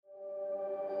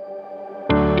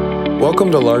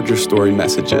Welcome to Larger Story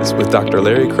Messages with Dr.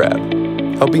 Larry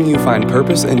Crabb, helping you find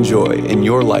purpose and joy in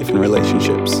your life and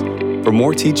relationships. For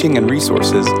more teaching and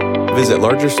resources, visit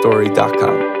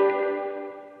largerstory.com.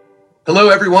 Hello,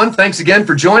 everyone. Thanks again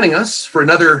for joining us for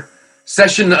another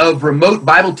session of remote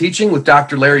Bible teaching with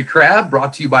Dr. Larry Crabb,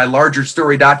 brought to you by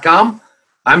largerstory.com.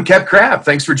 I'm Kev Crabb.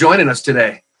 Thanks for joining us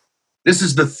today. This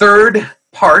is the third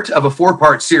part of a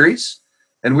four-part series,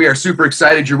 and we are super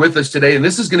excited you're with us today. And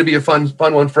this is going to be a fun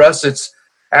one for us. It's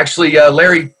actually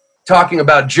Larry talking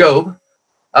about Job.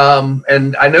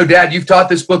 And I know, Dad, you've taught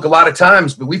this book a lot of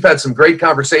times, but we've had some great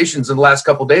conversations in the last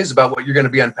couple of days about what you're going to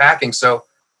be unpacking. So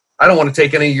I don't want to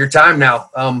take any of your time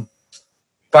now.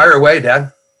 Fire away,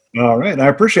 Dad. All right. I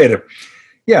appreciate it.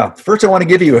 Yeah. First, I want to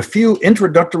give you a few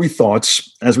introductory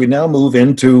thoughts as we now move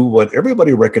into what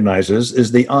everybody recognizes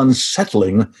is the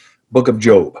unsettling book of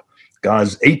Job,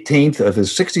 God's 18th of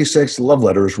his 66 love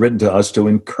letters written to us to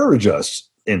encourage us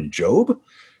in Job.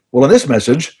 Well, in this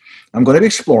message, I'm going to be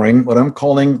exploring what I'm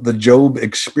calling the Job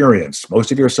experience.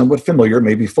 Most of you are somewhat familiar,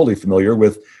 maybe fully familiar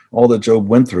with all that Job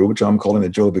went through, which I'm calling the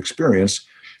Job experience.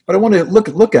 But I want to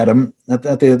look at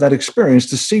that experience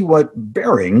to see what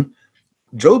bearing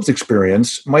Job's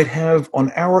experience might have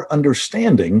on our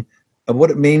understanding of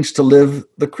what it means to live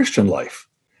the Christian life.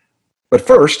 But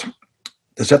first,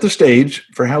 to set the stage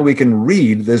for how we can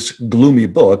read this gloomy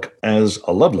book as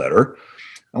a love letter,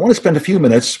 I want to spend a few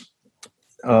minutes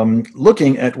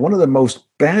looking at one of the most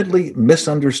badly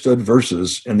misunderstood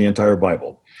verses in the entire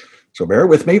Bible. So bear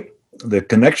with me. The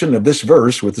connection of this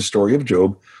verse with the story of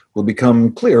Job will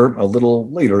become clear a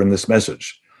little later in this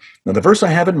message. Now, the verse I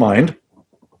have in mind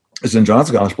is in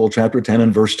John's Gospel, chapter 10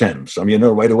 and verse 10. Some of you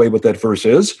know right away what that verse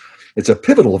is. It's a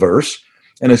pivotal verse,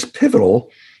 and it's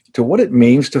pivotal to what it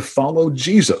means to follow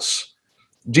Jesus.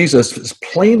 Jesus is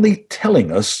plainly telling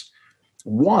us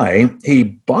why he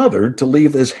bothered to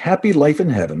leave this happy life in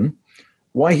heaven,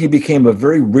 why he became a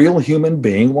very real human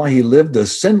being, why he lived a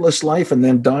sinless life and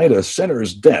then died a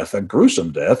sinner's death, a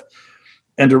gruesome death,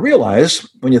 and to realize,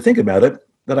 when you think about it,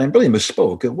 that I really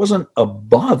misspoke. It wasn't a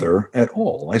bother at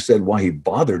all. I said why he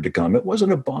bothered to come. It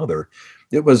wasn't a bother.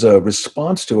 It was a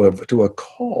response to a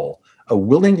call, a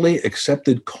willingly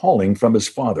accepted calling from his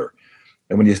Father.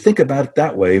 And when you think about it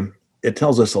that way, it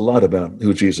tells us a lot about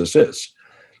who Jesus is.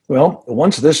 Well,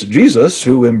 once this Jesus,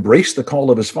 who embraced the call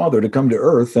of his Father to come to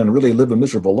earth and really live a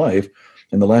miserable life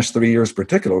in the last 3 years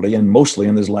particularly, and mostly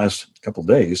in his last couple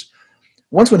days,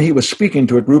 once when he was speaking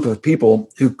to a group of people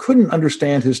who couldn't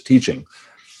understand his teaching,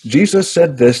 Jesus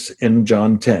said this in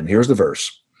John 10. Here's the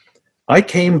verse. I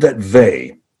came that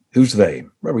they, who's they?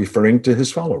 We're referring to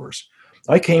his followers.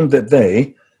 I came that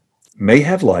they may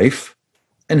have life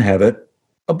and have it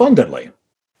abundantly.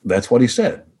 That's what he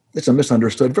said. It's a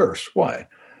misunderstood verse. Why?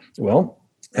 Well,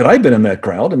 had I been in that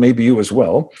crowd, and maybe you as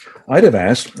well, I'd have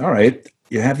asked, all right,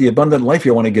 you have the abundant life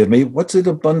you want to give me. What's it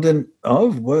abundant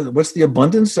of? What's the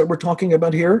abundance that we're talking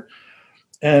about here?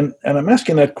 And I'm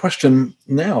asking that question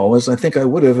now, as I think I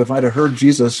would have if I'd have heard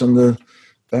Jesus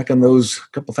back in those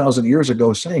couple thousand years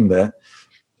ago saying that.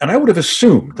 And I would have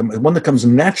assumed, the one that comes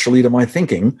naturally to my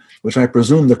thinking, which I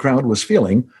presume the crowd was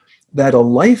feeling, that a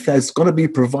life that's going to be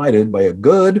provided by a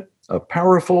good, a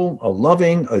powerful, a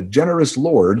loving, a generous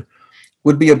Lord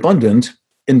would be abundant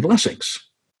in blessings.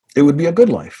 It would be a good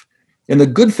life. In the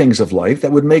good things of life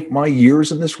that would make my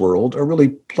years in this world a really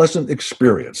pleasant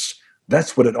experience.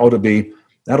 That's what it ought to be.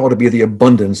 That ought to be the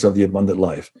abundance of the abundant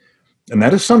life. And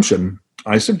that assumption,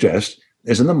 I suggest,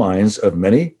 is in the minds of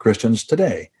many Christians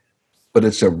today. But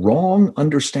it's a wrong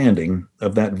understanding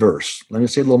of that verse. Let me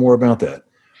say a little more about that.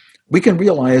 We can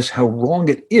realize how wrong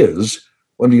it is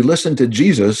when we listen to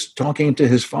Jesus talking to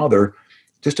his Father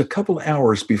just a couple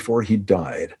hours before he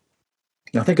died.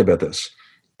 Now think about this.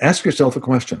 Ask yourself a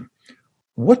question.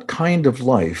 What kind of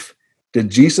life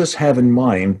did Jesus have in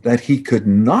mind that he could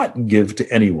not give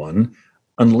to anyone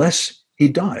unless he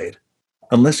died,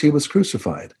 unless he was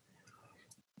crucified?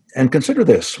 And consider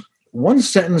this. One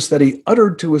sentence that he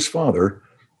uttered to his Father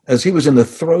as he was in the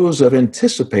throes of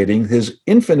anticipating his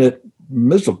infinite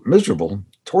miserable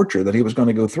torture that he was going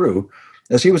to go through,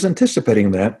 as he was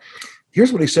anticipating that,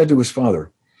 here's what he said to his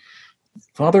Father.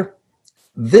 Father,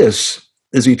 this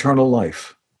is eternal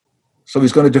life. So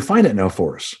he's going to define it now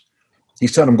for us. He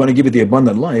said, I'm going to give you the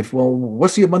abundant life. Well,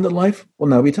 what's the abundant life? Well,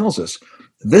 now he tells us.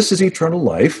 This is eternal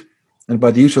life. And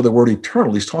by the use of the word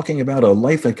eternal, he's talking about a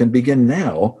life that can begin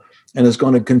now and is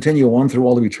going to continue on through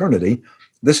all of eternity.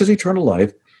 This is eternal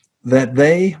life, that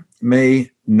they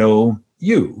may know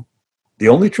you, the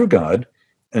only true God,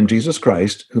 and Jesus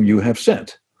Christ, whom you have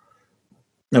sent.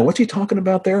 Now, what's he talking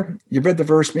about there? You've read the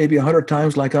verse maybe 100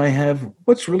 times like I have.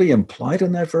 What's really implied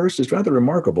in that verse is rather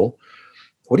remarkable.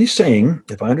 What he's saying,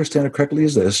 if I understand it correctly,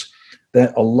 is this,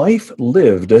 that a life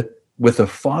lived with a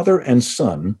father and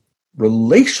son,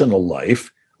 relational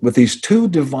life with these two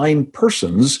divine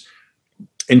persons,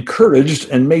 encouraged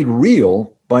and made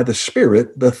real by the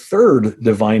Spirit, the third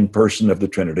divine person of the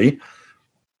Trinity.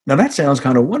 Now, that sounds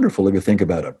kind of wonderful if you think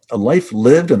about it. A life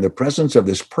lived in the presence of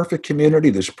this perfect community,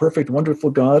 this perfect, wonderful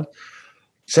God.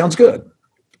 Sounds good.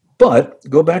 But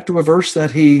go back to a verse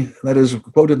that is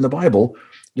quoted in the Bible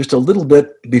just a little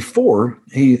bit before.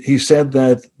 He said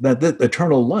that the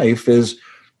eternal life is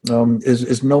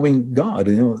knowing God,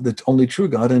 the only true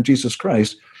God in Jesus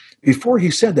Christ. Before he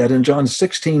said that, in John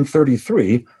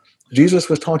 16:33, Jesus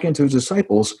was talking to his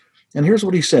disciples, and here's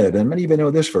what he said, and many of you know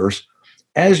this verse: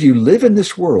 as you live in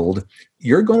this world,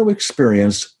 you're going to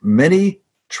experience many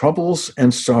troubles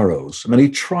and sorrows, many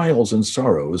trials and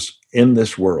sorrows in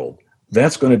this world.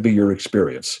 That's going to be your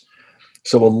experience.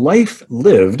 So a life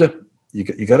lived,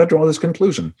 you got to draw this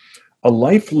conclusion, a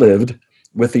life lived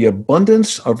with the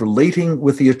abundance of relating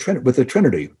with the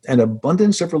Trinity, an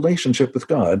abundance of relationship with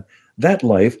God, that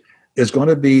life is going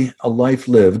to be a life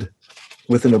lived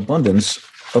with an abundance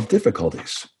of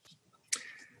difficulties.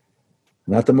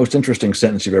 Not the most interesting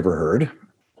sentence you've ever heard,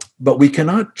 but we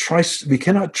cannot trust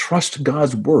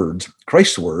God's words,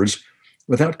 Christ's words,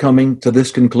 without coming to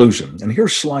this conclusion. And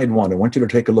here's slide 1. I want you to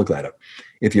take a look at it.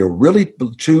 If you really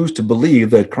choose to believe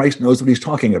that Christ knows what he's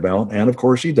talking about, and of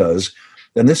course he does,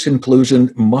 then this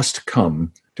conclusion must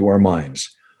come to our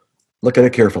minds. Look at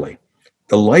it carefully.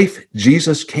 The life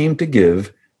Jesus came to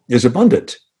give is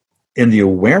abundant in the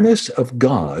awareness of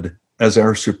God as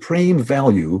our supreme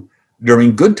value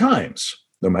during good times,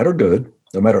 no matter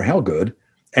how good,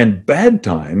 and bad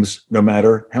times, no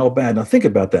matter how bad. Now think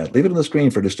about that. Leave it on the screen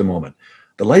for just a moment.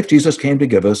 The life Jesus came to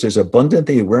give us is abundant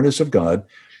in the awareness of God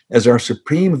as our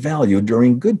supreme value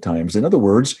during good times. In other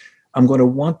words, I'm going to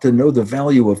want to know the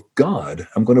value of God.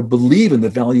 I'm going to believe in the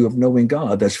value of knowing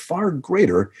God. That's far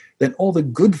greater than all the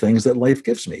good things that life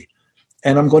gives me.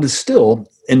 And I'm going to still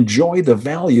enjoy the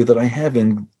value that I have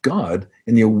in God,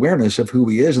 in the awareness of who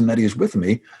he is and that he is with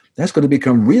me. That's going to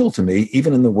become real to me,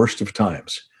 even in the worst of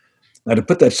times. Now, to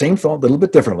put that same thought a little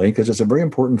bit differently, because it's a very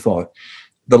important thought,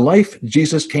 the life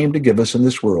Jesus came to give us in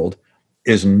this world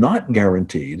is not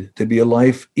guaranteed to be a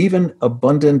life even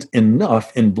abundant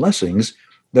enough in blessings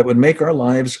that would make our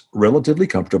lives relatively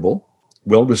comfortable,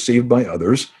 well received by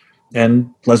others,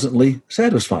 and pleasantly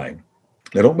satisfying.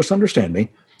 Now, don't misunderstand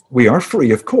me. We are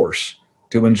free, of course,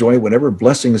 to enjoy whatever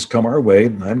blessings come our way.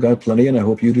 I've got plenty, and I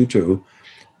hope you do too.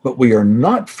 But we are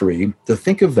not free to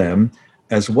think of them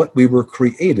as what we were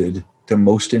created to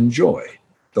most enjoy.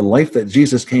 The life that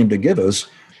Jesus came to give us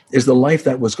is the life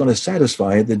that was going to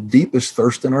satisfy the deepest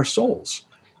thirst in our souls.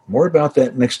 More about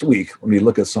that next week when we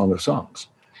look at Song of Songs.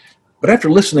 But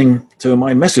after listening to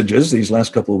my messages these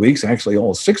last couple of weeks, actually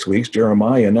all 6 weeks,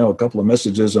 Jeremiah, and now a couple of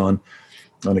messages on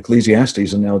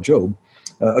Ecclesiastes and now Job,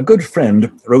 a good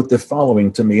friend wrote the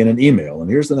following to me in an email. And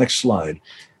here's the next slide.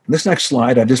 In this next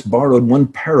slide, I just borrowed one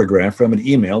paragraph from an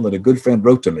email that a good friend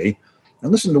wrote to me.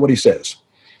 And listen to what he says.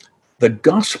 The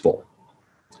gospel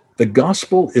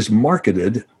is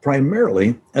marketed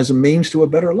primarily as a means to a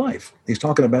better life. He's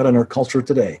talking about in our culture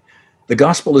today. The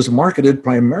gospel is marketed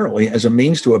primarily as a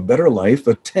means to a better life,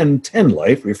 a 10-10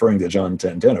 life, referring to John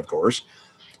 10:10, of course,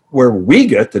 where we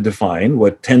get to define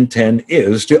what 10-10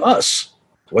 is to us.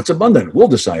 What's abundant? We'll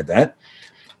decide that.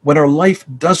 When our life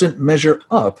doesn't measure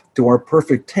up to our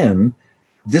perfect 10,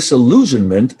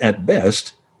 disillusionment at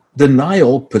best,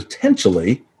 denial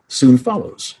potentially soon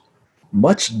follows.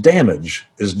 Much damage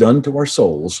is done to our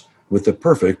souls with the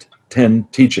perfect 10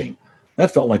 teaching.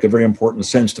 That felt like a very important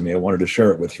sense to me. I wanted to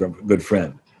share it with you, a good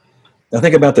friend. Now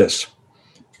think about this.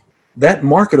 That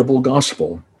marketable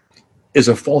gospel is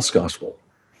a false gospel.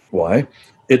 Why?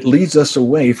 It leads us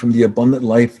away from the abundant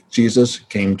life Jesus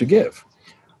came to give.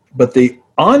 But the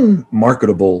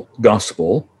unmarketable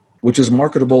gospel, which is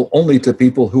marketable only to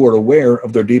people who are aware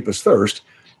of their deepest thirst,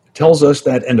 tells us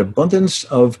that an abundance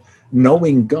of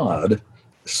knowing God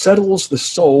settles the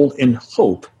soul in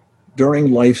hope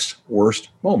during life's worst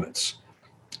moments.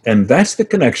 And that's the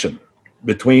connection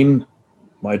between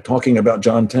my talking about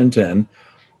John 10:10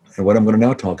 and what I'm going to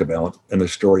now talk about in the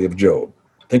story of Job.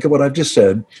 Think of what I've just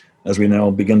said as we now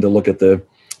begin to look at the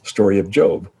story of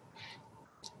Job.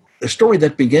 A story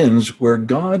that begins where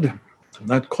God,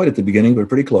 not quite at the beginning, but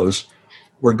pretty close,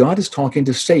 where God is talking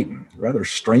to Satan, a rather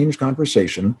strange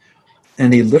conversation,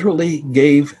 and he literally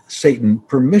gave Satan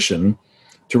permission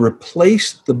to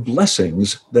replace the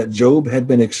blessings that Job had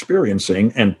been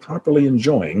experiencing and properly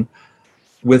enjoying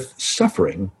with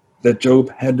suffering that Job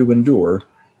had to endure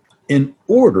in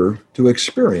order to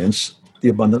experience the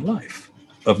abundant life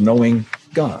of knowing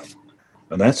God.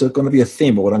 And that's going to be a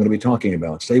theme of what I'm going to be talking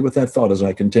about. Stay with that thought as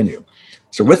I continue.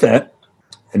 So with that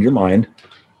in your mind,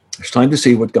 it's time to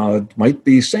see what God might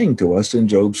be saying to us in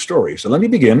Job's story. So let me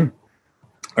begin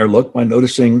our look by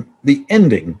noticing the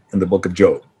ending in the book of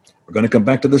Job. We're going to come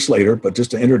back to this later, but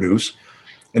just to introduce,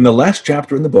 in the last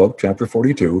chapter in the book, chapter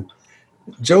 42,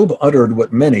 Job uttered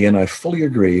what many, and I fully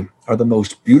agree, are the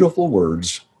most beautiful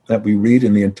words that we read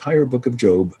in the entire book of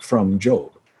Job from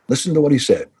Job. Listen to what he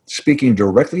said. Speaking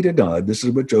directly to God, this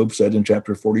is what Job said in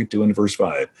chapter 42 and verse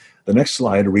 5. The next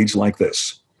slide reads like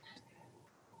this.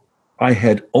 I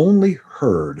had only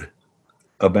heard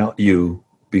about you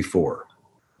before.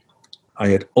 I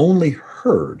had only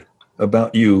heard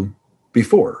about you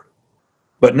before.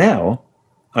 But now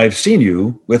I've seen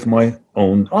you with my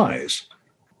own eyes.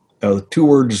 Now, the two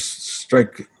words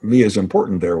strike me as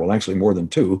important there. Well, actually more than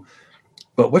two.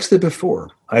 But what's the before?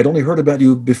 I had only heard about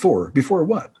you before. Before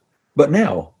what? But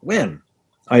now, when?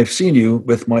 I've seen you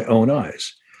with my own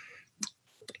eyes.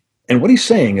 And what he's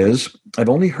saying is, I've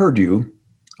only heard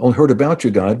about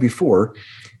you, God,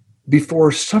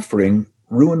 before suffering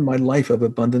ruined my life of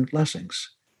abundant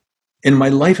blessings. In my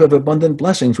life of abundant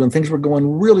blessings, when things were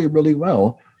going really, really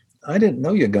well, I didn't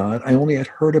know you, God. I only had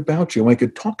heard about you. I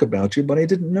could talk about you, but I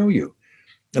didn't know you.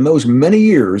 And those many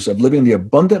years of living the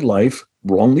abundant life,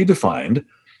 wrongly defined,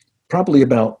 probably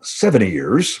about 70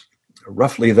 years,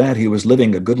 roughly that, he was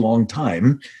living a good long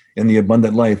time in the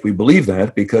abundant life. We believe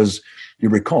that because you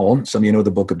recall, some of you know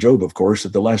the book of Job, of course,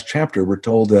 at the last chapter, we're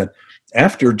told that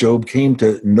after Job came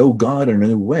to know God in a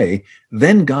new way,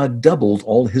 then God doubled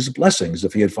all his blessings.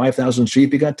 If he had 5,000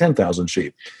 sheep, he got 10,000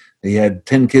 sheep. He had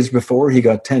 10 kids before, he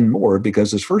got 10 more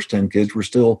because his first 10 kids were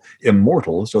still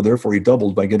immortal. So therefore he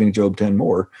doubled by giving Job 10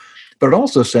 more. But it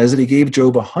also says that he gave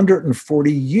Job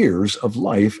 140 years of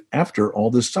life after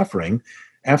all this suffering,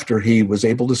 after he was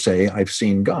able to say, I've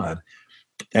seen God.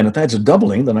 And if that's a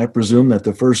doubling, then I presume that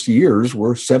the first years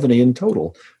were 70 in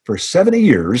total. For 70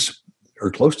 years,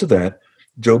 or close to that,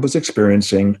 Job was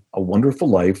experiencing a wonderful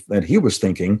life that he was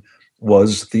thinking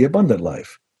was the abundant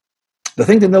life. The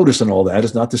thing to notice in all that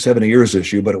is not the 70 years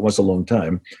issue, but it was a long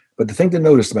time. But the thing to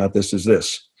notice about this is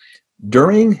this.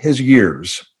 During his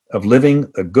years of living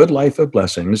a good life of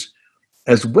blessings,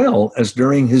 as well as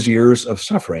during his years of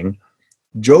suffering,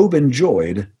 Job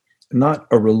enjoyed not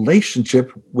a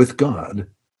relationship with God,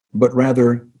 but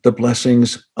rather the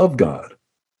blessings of God.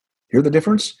 Hear the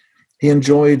difference? He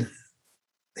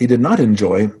did not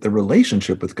enjoy the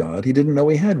relationship with God. He didn't know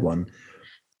he had one,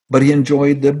 but he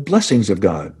enjoyed the blessings of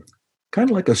God. Kind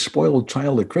of like a spoiled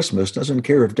child at Christmas doesn't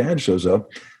care if dad shows up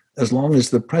as long as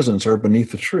the presents are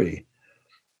beneath the tree.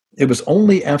 It was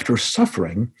only after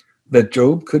suffering that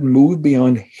Job could move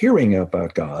beyond hearing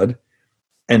about God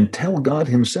and tell God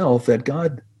himself that,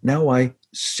 God, now I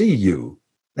see you.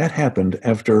 That happened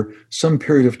after some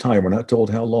period of time. We're not told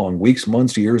how long, weeks,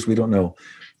 months, years, we don't know.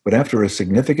 But after a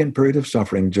significant period of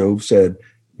suffering, Job said,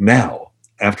 now,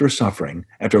 after suffering,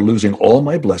 after losing all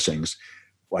my blessings,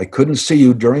 I couldn't see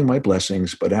you during my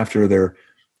blessings, but after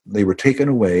they were taken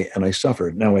away and I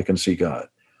suffered, now I can see God.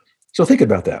 So think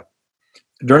about that.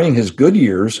 During his good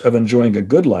years of enjoying a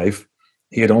good life,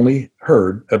 he had only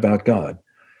heard about God.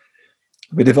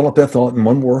 We develop that thought in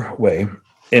one more way.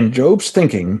 In Job's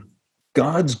thinking,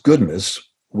 God's goodness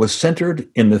was centered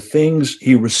in the things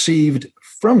he received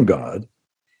from God.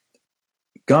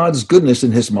 God's goodness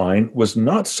in his mind was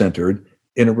not centered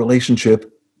in a relationship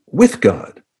with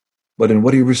God, but in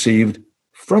what he received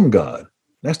from God.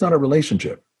 That's not a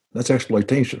relationship. That's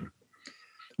exploitation.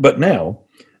 But now,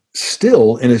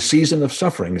 still in a season of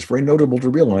suffering, it's very notable to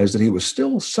realize that he was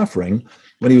still suffering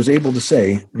when he was able to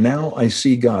say, now I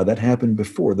see God. That happened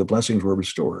before the blessings were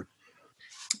restored.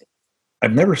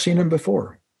 I've never seen him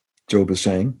before, Job is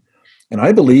saying. And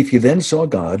I believe he then saw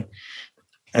God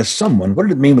as someone. What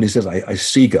did it mean when he says, I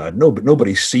see God? No, but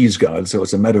nobody sees God, so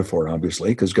it's a metaphor, obviously,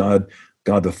 because God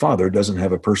the Father doesn't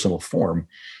have a personal form.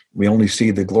 We only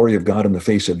see the glory of God in the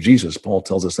face of Jesus. Paul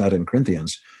tells us that in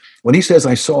Corinthians. When he says,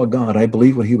 I saw God, I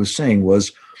believe what he was saying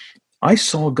was, I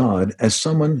saw God as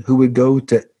someone who would go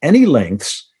to any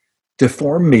lengths to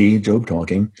form me, Job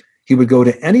talking, he would go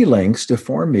to any lengths to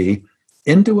form me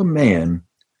into a man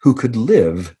who could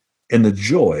live in the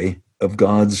joy of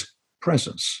God's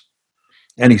presence.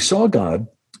 And he saw God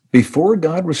before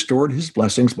God restored his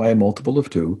blessings by a multiple of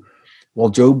 2, while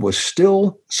Job was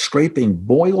still scraping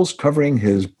boils covering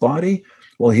his body,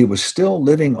 while he was still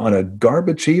living on a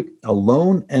garbage heap,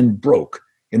 alone and broke.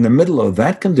 In the middle of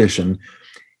that condition,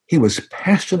 he was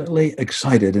passionately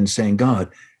excited and saying,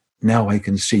 God, now I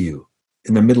can see you,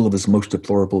 in the middle of his most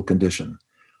deplorable condition.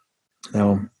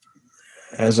 Now,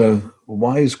 as a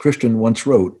wise Christian once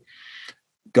wrote,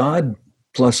 God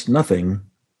plus nothing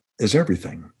is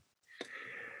everything.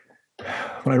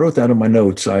 When I wrote that in my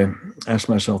notes, I asked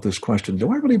myself this question: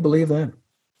 do I really believe that?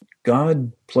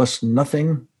 God plus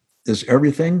nothing is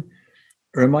everything?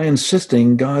 Or am I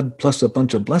insisting God plus a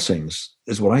bunch of blessings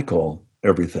is what I call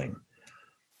everything?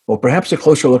 Well, perhaps a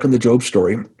closer look in the Job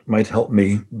story might help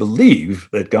me believe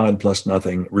that God plus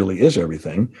nothing really is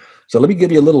everything. So let me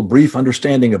give you a little brief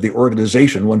understanding of the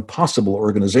organization, one possible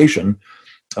organization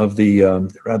of the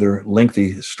rather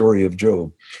lengthy story of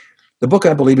Job. The book,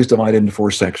 I believe, is divided into 4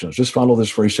 sections. Just follow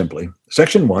this very simply.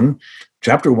 Section 1,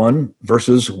 chapter 1,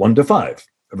 verses 1 to 5,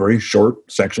 a very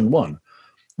short section 1.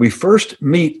 We first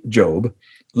meet Job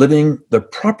living the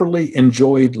properly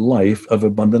enjoyed life of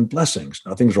abundant blessings.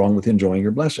 Nothing's wrong with enjoying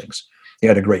your blessings. He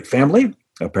had a great family,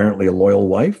 apparently a loyal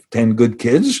wife, 10 good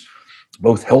kids,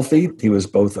 both healthy. He was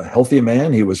both a healthy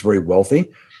man, he was very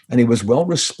wealthy, and he was well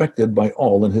respected by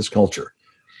all in his culture.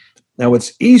 Now,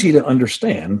 it's easy to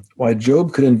understand why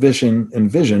Job could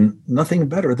envision nothing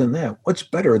better than that. What's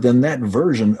better than that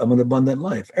version of an abundant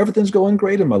life? Everything's going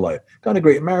great in my life. Got a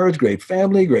great marriage, great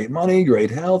family, great money, great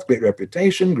health, great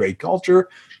reputation, great culture.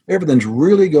 Everything's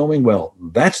really going well.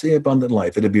 That's the abundant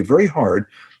life. It'd be very hard.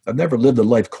 I've never lived a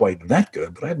life quite that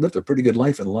good, but I've lived a pretty good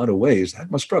life in a lot of ways. I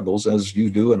had my struggles, as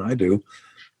you do and I do.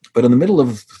 But in the middle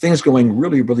of things going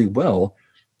really, really well,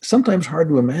 sometimes hard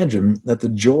to imagine that the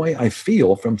joy I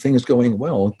feel from things going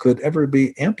well could ever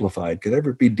be amplified, could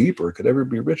ever be deeper, could ever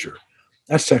be richer.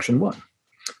 That's section 1.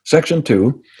 Section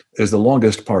 2 is the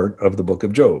longest part of the book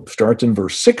of Job. Starts in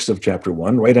verse 6 of chapter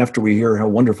 1, right after we hear how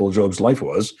wonderful Job's life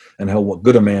was and how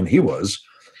good a man he was.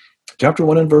 Chapter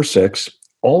 1 and verse 6,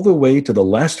 all the way to the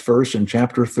last verse in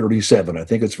chapter 37, I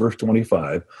think it's verse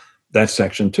 25, that's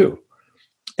section 2.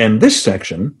 And this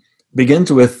section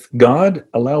begins with God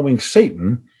allowing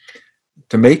Satan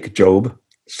to make Job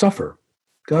suffer.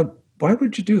 God, why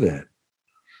would you do that?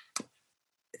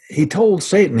 He allowed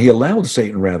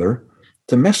Satan,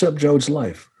 to mess up Job's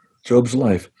life,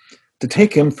 to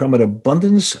take him from an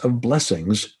abundance of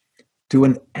blessings to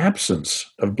an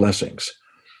absence of blessings,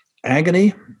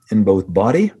 agony in both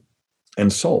body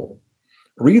and soul.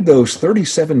 Read those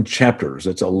 37 chapters.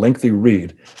 It's a lengthy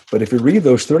read, but if you read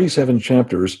those 37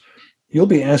 chapters, you'll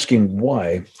be asking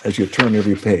why as you turn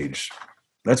every page.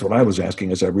 That's what I was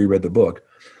asking as I reread the book.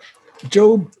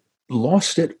 Job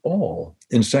lost it all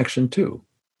in section 2.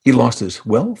 He lost his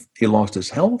wealth, he lost his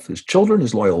health, his children,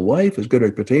 his loyal wife, his good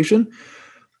reputation.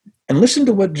 And listen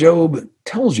to what Job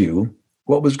tells you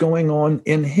what was going on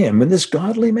in him, in this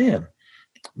godly man.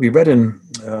 We read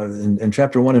in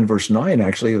chapter 1 and verse 9,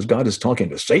 actually, as God is talking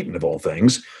to Satan of all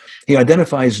things, he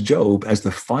identifies Job as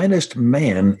the finest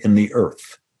man in the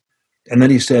earth. And then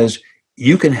he says,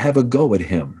 you can have a go at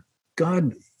him.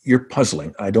 God, you're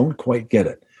puzzling. I don't quite get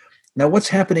it. Now, what's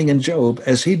happening in Job,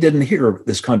 as he didn't hear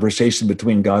this conversation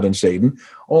between God and Satan,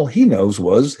 all he knows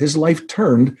was his life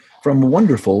turned from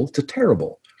wonderful to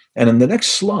terrible. And in the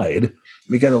next slide,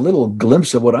 we get a little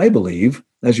glimpse of what I believe,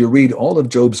 as you read all of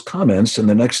Job's comments in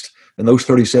those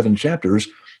 37 chapters,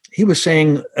 he was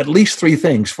saying at least 3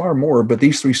 things, far more, but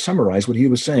these 3 summarize what he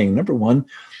was saying. Number 1,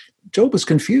 Job was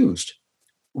confused.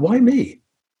 Why me?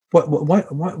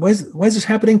 Why is this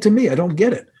happening to me? I don't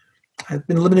get it. I've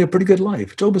been living a pretty good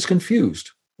life. Job is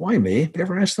confused. Why me? Have you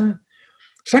ever asked that?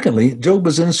 Secondly, Job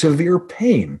was in severe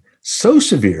pain, so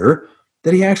severe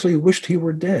that he actually wished he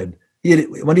were dead. He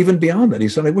went even beyond that. He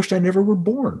said, I wished I never were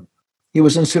born. He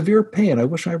was in severe pain. I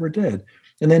wish I were dead.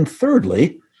 And then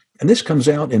thirdly, and this comes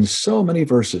out in so many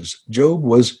verses, Job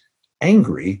was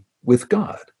angry with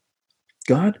God.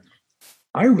 God,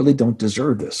 I really don't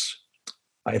deserve this.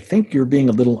 I think you're being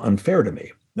a little unfair to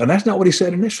me. Now, that's not what he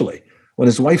said initially. When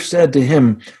his wife said to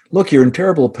him, look, you're in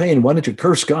terrible pain. Why don't you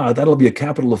curse God? That'll be a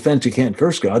capital offense. You can't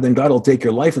curse God. Then God will take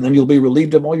your life and then you'll be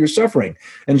relieved of all your suffering.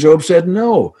 And Job said,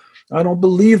 no, I don't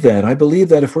believe that. I believe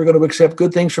that if we're going to accept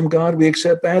good things from God, we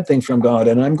accept bad things from God.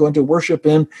 And I'm going to worship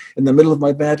him in the middle of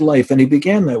my bad life. And he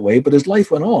began that way. But as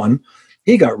life went on,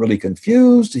 he got really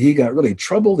confused. He got really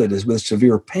troubled. It is with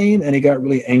severe pain. And he got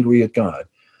really angry at God.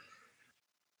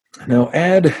 Now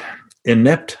add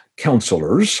inept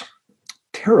counselors,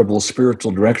 terrible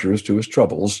spiritual directors to his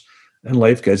troubles, and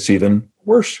life gets even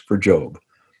worse for Job.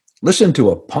 Listen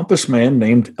to a pompous man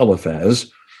named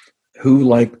Eliphaz, who,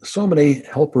 like so many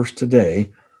helpers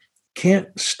today, can't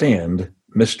stand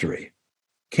mystery,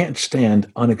 can't stand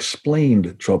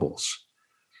unexplained troubles.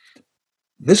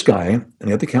 This guy and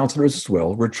the other counselors as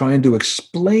well were trying to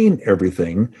explain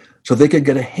everything so they could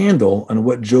get a handle on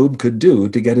what Job could do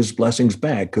to get his blessings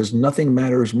back, because nothing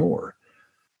matters more.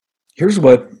 Here's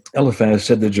what Eliphaz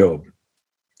said to Job.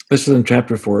 This is in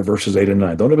chapter 4, verses 8 and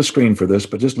 9. Don't have a screen for this,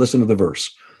 but just listen to the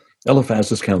verse.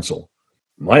 Eliphaz's counsel.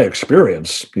 My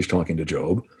experience, he's talking to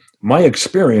Job, my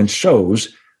experience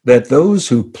shows that those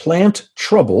who plant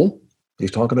trouble,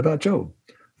 he's talking about Job,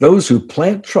 those who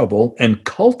plant trouble and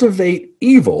cultivate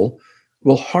evil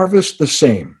will harvest the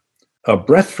same. A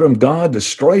breath from God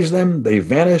destroys them. They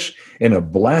vanish in a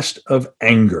blast of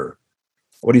anger.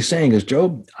 What he's saying is,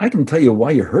 Job, I can tell you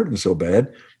why you're hurting so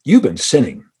bad. You've been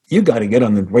sinning. You got to get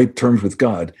on the right terms with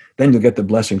God. Then you'll get the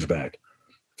blessings back.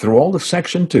 Through all of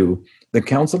section 2, the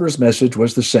counselor's message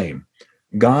was the same.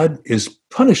 God is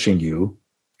punishing you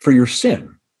for your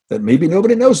sin that maybe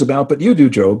nobody knows about, but you do,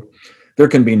 Job. There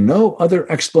can be no other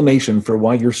explanation for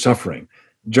why you're suffering.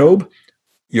 Job,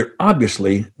 you're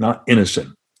obviously not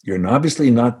innocent. You're not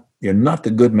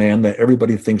the good man that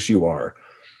everybody thinks you are.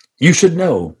 You should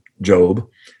know, Job,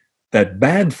 that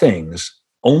bad things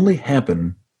only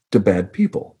happen to bad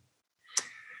people.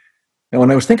 Now,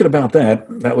 when I was thinking about that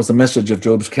was the message of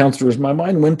Job's counselors, my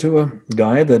mind went to a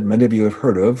guy that many of you have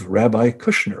heard of, Rabbi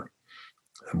Kushner,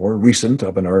 more recent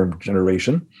up in our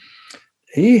generation.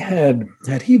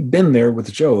 Had he been there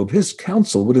with Job, his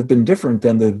counsel would have been different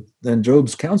than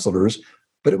Job's counselors,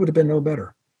 but it would have been no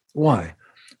better. Why?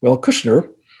 Well, Kushner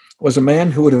was a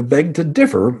man who would have begged to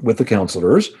differ with the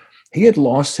counselors. He had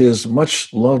lost his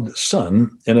much-loved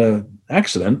son in an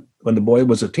accident when the boy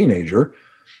was a teenager,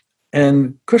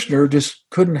 and Kushner just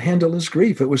couldn't handle his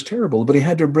grief. It was terrible, but he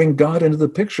had to bring God into the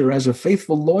picture as a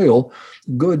faithful, loyal,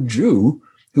 good Jew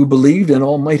who believed in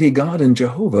Almighty God and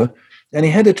Jehovah, and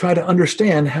he had to try to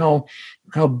understand how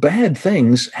bad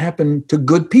things happen to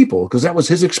good people, because that was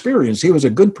his experience. He was a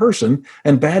good person,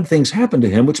 and bad things happened to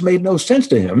him, which made no sense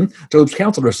to him. Job's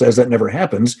counselor says that never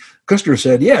happens. Kushner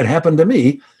said, yeah, it happened to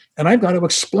me, and I've got to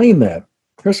explain that.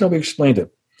 Here's how we explained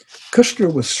it.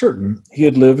 Kushner was certain he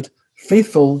had lived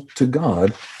faithful to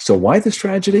God. So why this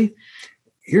tragedy?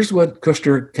 Here's what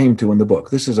Kushner came to in the book.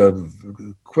 This is a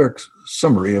quick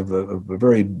summary of a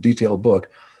very detailed book.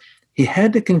 He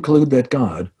had to conclude that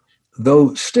God,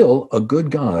 though still a good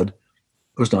God,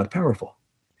 was not powerful.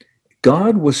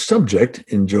 God was subject,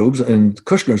 in Job's and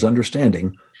Kushner's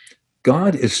understanding,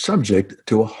 God is subject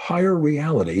to a higher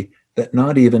reality that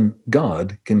not even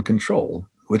God can control,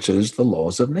 which is the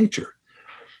laws of nature.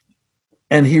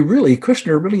 And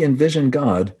Kushner really envisioned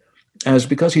God as,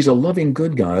 because he's a loving,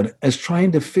 good God, as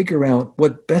trying to figure out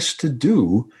what best to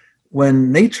do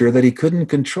when nature that he couldn't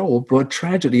control brought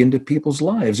tragedy into people's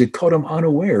lives. It caught him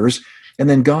unawares, and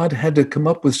then God had to come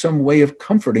up with some way of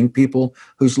comforting people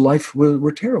whose life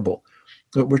were terrible.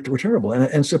 Were terrible.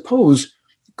 And suppose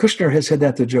Kushner had said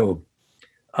that to Job.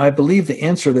 I believe the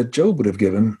answer that Job would have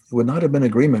given would not have been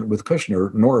agreement with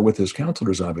Kushner, nor with his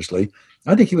counselors, obviously.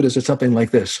 I think he would have said something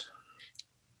like this.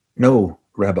 No,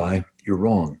 Rabbi, you're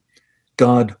wrong.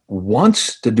 God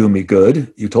wants to do me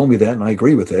good. You told me that, and I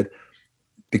agree with it,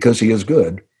 because he is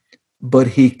good. But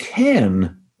he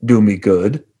can do me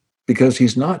good because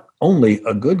he's not only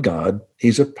a good God,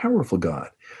 he's a powerful God.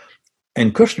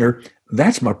 And Kushner,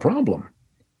 that's my problem.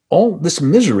 All this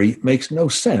misery makes no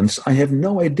sense. I have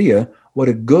no idea what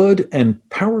a good and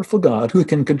powerful God who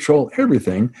can control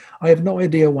everything. I have no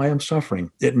idea why I'm suffering.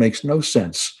 It makes no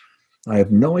sense. I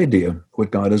have no idea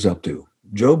what God is up to.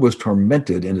 Job was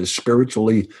tormented in his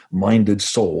spiritually minded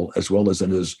soul, as well as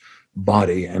in his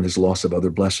body and his loss of other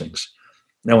blessings.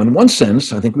 Now, in one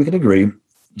sense, I think we can agree,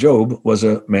 Job was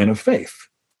a man of faith.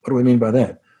 What do we mean by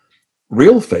that?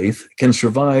 Real faith can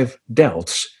survive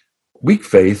doubts. Weak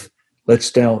faith lets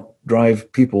doubt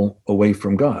drive people away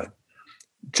from God.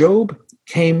 Job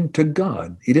came to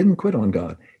God. He didn't quit on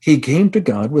God. He came to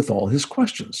God with all his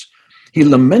questions. He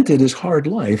lamented his hard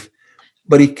life,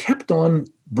 but he kept on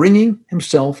bringing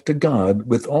himself to God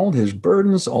with all his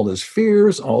burdens, all his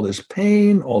fears, all his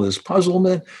pain, all his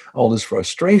puzzlement, all his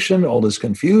frustration, all his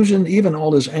confusion, even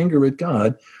all his anger at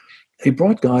God. He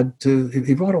brought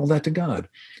all that to God.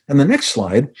 And the next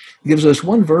slide gives us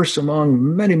one verse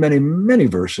among many, many, many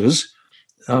verses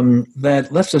that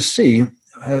lets us see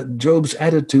Job's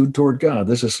attitude toward God.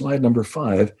 This is slide number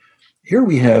 5. Here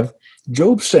we have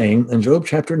Job saying in Job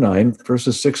chapter 9,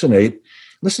 verses 6 and 8,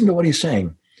 listen to what he's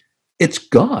saying. It's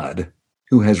God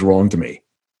who has wronged me.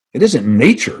 It isn't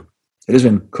nature. It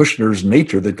isn't Kushner's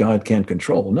nature that God can't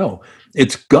control. No,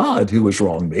 it's God who has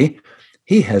wronged me.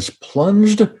 He has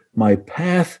plunged my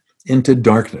path into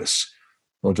darkness.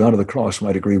 Well, John of the Cross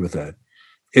might agree with that.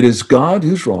 It is God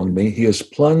who's wronged me. He has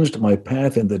plunged my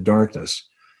path into darkness.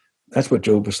 That's what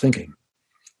Job was thinking.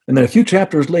 And then a few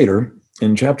chapters later,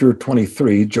 in chapter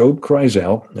 23, Job cries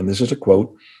out, and this is a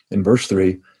quote in verse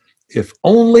 3, "If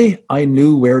only I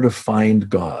knew where to find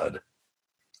God."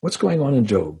 What's going on in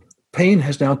Job? Pain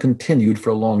has now continued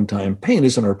for a long time. Pain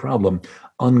isn't our problem.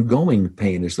 Ongoing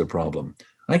pain is the problem.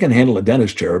 I can handle a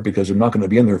dentist chair because I'm not going to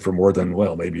be in there for more than,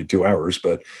 well, maybe 2 hours.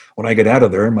 But when I get out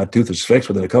of there and my tooth is fixed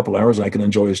within a couple hours, I can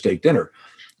enjoy a steak dinner.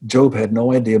 Job had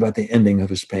no idea about the ending of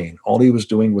his pain. All he was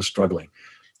doing was struggling.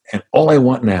 And all I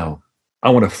want now, I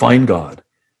want to find God.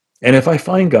 And if I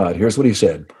find God, here's what he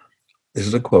said. This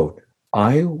is a quote.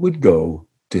 "I would go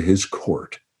to his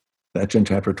court." That's in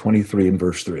chapter 23 and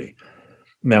verse 3.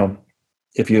 Now,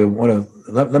 if you want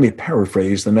to, let me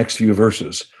paraphrase the next few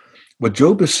verses. What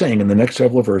Job is saying in the next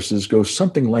several verses goes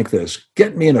something like this.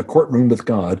 Get me in a courtroom with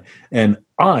God, and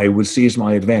I would seize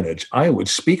my advantage. I would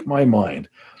speak my mind.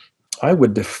 I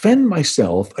would defend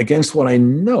myself against what I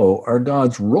know are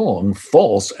God's wrong,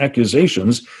 false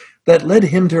accusations that led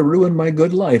him to ruin my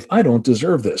good life. I don't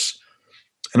deserve this.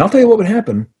 And I'll tell you what would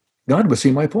happen. God would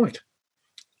see my point.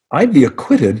 I'd be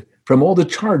acquitted from all the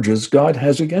charges God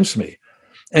has against me.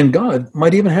 And God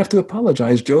might even have to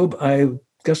apologize. Job, I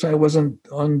guess I wasn't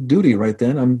on duty right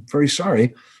then. I'm very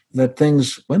sorry that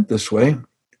things went this way.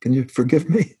 Can you forgive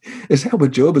me? Is that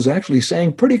what Job is actually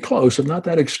saying? Pretty close, if not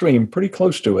that extreme, pretty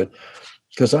close to it.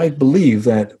 Because I believe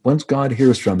that once God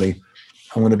hears from me,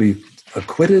 I'm going to be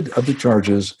acquitted of the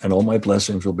charges and all my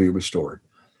blessings will be restored.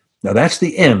 Now that's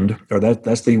the end, or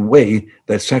that's the way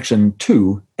that section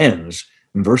 2 ends.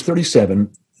 In verse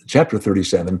 37, chapter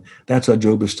 37, that's how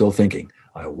Job is still thinking.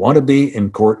 I want to be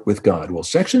in court with God. Well,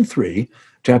 section 3,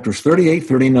 chapters 38,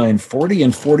 39, 40,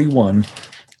 and 41,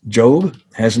 Job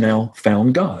has now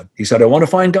found God. He said, I want to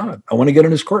find God. I want to get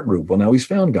in his courtroom. Well, now he's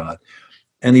found God.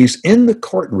 And he's in the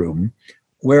courtroom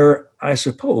where, I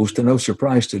suppose, to no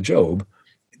surprise to Job,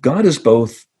 God is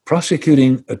both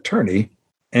prosecuting attorney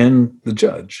and the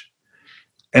judge.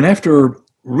 And after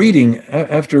reading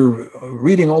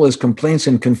all his complaints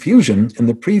and confusion in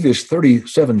the previous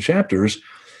 37 chapters,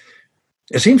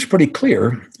 it seems pretty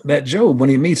clear that Job, when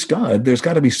he meets God, there's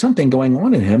got to be something going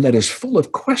on in him that is full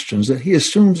of questions that he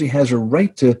assumes he has a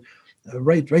right to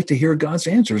hear God's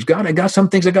answers. God, I got some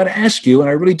things I got to ask you, and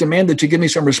I really demand that you give me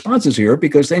some responses here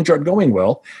because things aren't going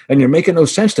well, and you're making no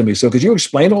sense to me. So could you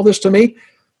explain all this to me?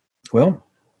 Well,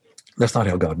 that's not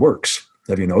how God works.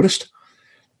 Have you noticed?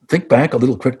 Think back, a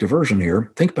little quick diversion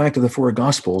here. Think back to the 4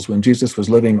 Gospels when Jesus was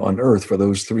living on earth for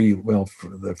those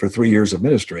for 3 years of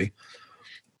ministry.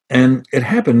 And it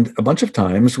happened a bunch of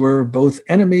times where both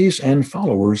enemies and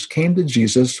followers came to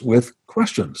Jesus with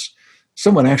questions.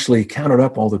 Someone actually counted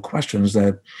up all the questions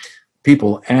that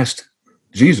people asked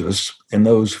Jesus in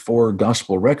those 4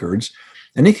 gospel records,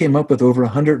 and he came up with over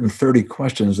 130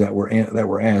 questions that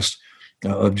were asked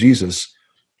of Jesus.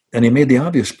 And he made the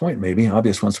obvious point, maybe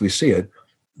obvious once we see it,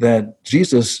 that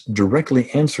Jesus directly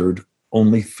answered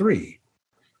only 3.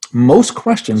 Most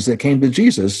questions that came to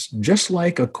Jesus, just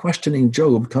like a questioning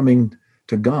Job coming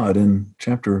to God in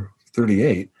chapter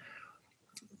 38,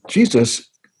 Jesus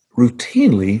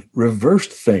routinely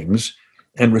reversed things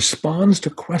and responds to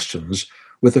questions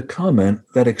with a comment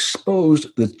that exposed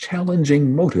the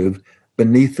challenging motive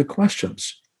beneath the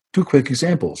questions. 2 quick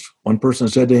examples. One person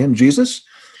said to him, Jesus,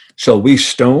 shall we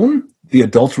stone the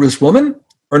adulterous woman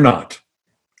or not?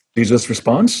 Jesus'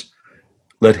 response,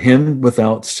 let him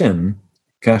without sin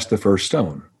cast the first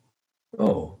stone.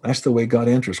 Oh, that's the way God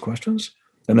answers questions.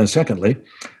 And then secondly,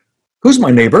 who's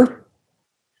my neighbor?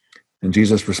 And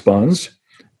Jesus responds,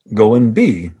 go and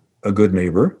be a good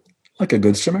neighbor, like a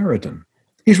good Samaritan.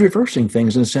 He's reversing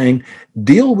things and saying,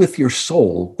 deal with your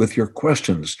soul, with your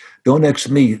questions. Don't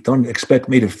expect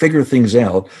me to figure things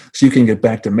out so you can get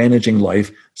back to managing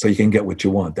life so you can get what you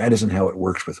want. That isn't how it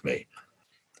works with me.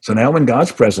 So now in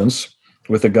God's presence,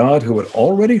 with a God who had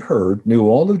already heard, knew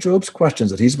all of Job's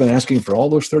questions that he's been asking for all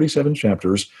those 37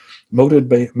 chapters,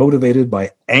 motivated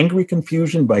by angry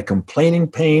confusion, by complaining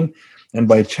pain, and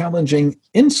by challenging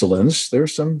insolence.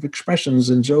 There's some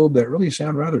expressions in Job that really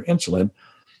sound rather insolent,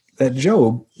 that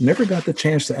Job never got the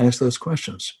chance to ask those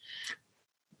questions.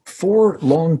 4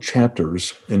 long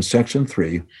chapters in section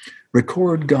 3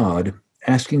 record God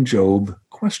asking Job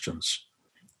questions,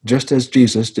 just as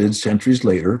Jesus did centuries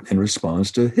later in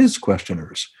response to his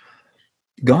questioners.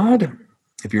 God,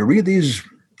 if you read these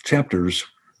chapters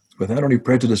without any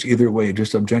prejudice either way,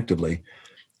 just objectively,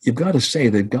 you've got to say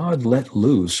that God let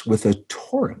loose with a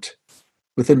torrent,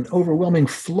 with an overwhelming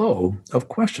flow of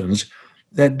questions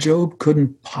that Job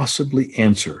couldn't possibly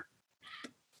answer,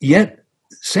 yet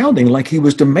sounding like he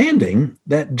was demanding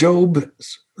that Job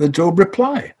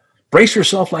reply. Brace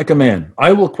yourself like a man.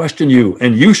 I will question you,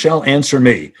 and you shall answer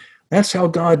me. That's how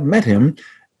God met him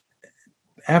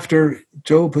after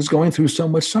Job was going through so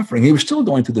much suffering. He was still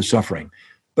going through the suffering,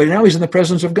 but now he's in the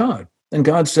presence of God. And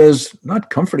God says, not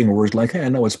comforting words like, hey, I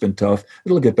know it's been tough.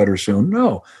 It'll get better soon.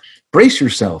 No, brace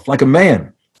yourself like a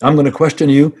man. I'm going to question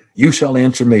you. You shall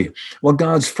answer me. Well,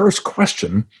 God's first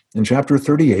question in chapter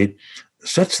 38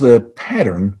 sets the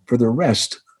pattern for the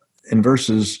rest in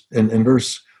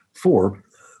verse 4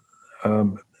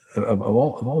 of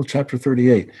all chapter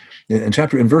 38.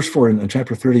 In verse 4 in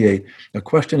chapter 38, a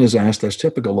question is asked that's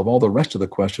typical of all the rest of the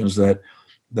questions that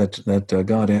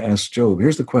God asked Job.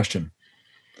 Here's the question.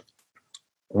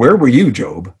 Where were you,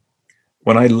 Job,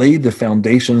 when I laid the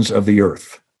foundations of the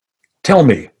earth? Tell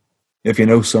me, if you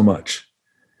know so much.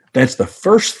 That's the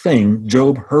first thing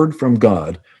Job heard from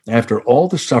God after all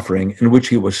the suffering in which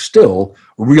he was still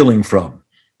reeling from.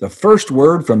 The first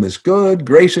word from this good,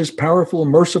 gracious, powerful,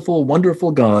 merciful,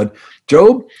 wonderful God.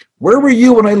 Job, where were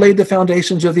you when I laid the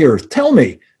foundations of the earth? Tell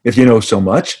me, if you know so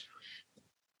much.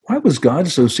 Why was God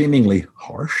so seemingly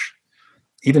harsh,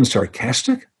 even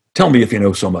sarcastic? Tell me if you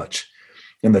know so much.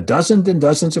 In the dozens and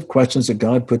dozens of questions that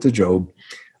God put to Job,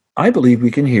 I believe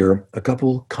we can hear a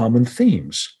couple common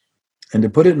themes. And to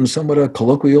put it in somewhat a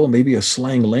colloquial, maybe a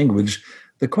slang language,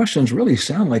 the questions really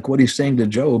sound like what he's saying to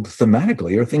Job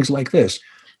thematically, or things like this.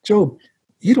 Job,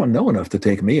 you don't know enough to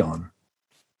take me on.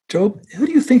 Job, who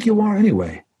do you think you are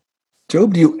anyway?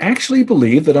 Job, do you actually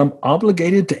believe that I'm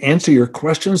obligated to answer your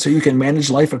questions so you can manage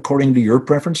life according to your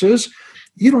preferences?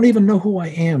 You don't even know who I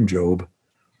am, Job.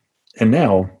 And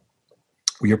now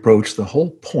we approach the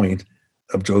whole point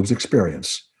of Job's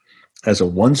experience as a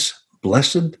once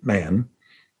blessed man,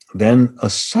 then a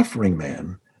suffering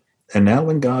man, and now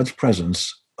in God's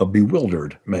presence, a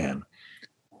bewildered man.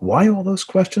 Why all those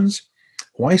questions?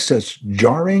 Why such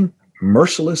jarring,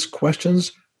 merciless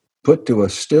questions put to a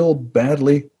still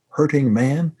badly hurting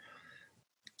man?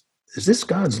 Is this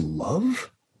God's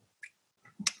love?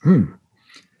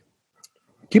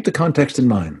 Keep the context in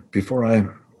mind before I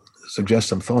suggest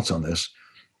some thoughts on this.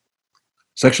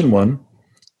 Section 1,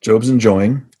 Job's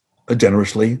enjoying a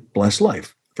generously blessed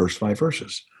life. First 5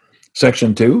 verses.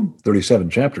 Section 2, 37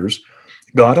 chapters,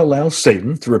 God allows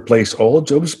Satan to replace all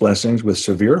Job's blessings with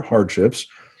severe hardships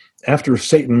after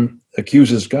Satan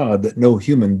accuses God that no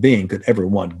human being could ever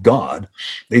want God.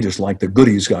 They just like the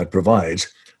goodies God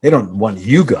provides. They don't want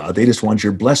you, God. They just want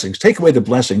your blessings. Take away the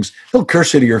blessings. He'll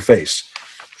curse you to your face.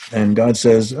 And God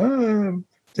says,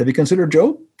 have you considered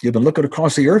Job? You've been looking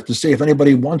across the earth to see if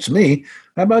anybody wants me.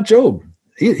 How about Job?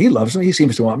 He loves me. He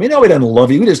seems to want me. No, he doesn't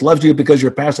love you. He just loves you because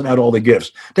you're passing out all the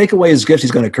gifts. Take away his gifts,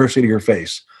 he's going to curse you to your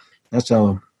face. That's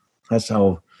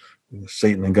how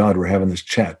Satan and God were having this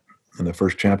chat in the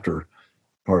first chapter,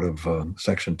 part of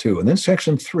section 2. And then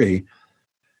section 3,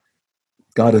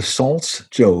 God assaults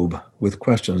Job with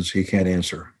questions he can't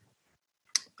answer.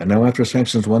 And now after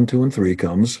sections 1, 2, and 3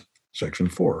 comes section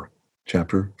 4,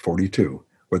 chapter 42,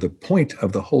 where the point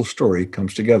of the whole story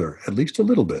comes together, at least a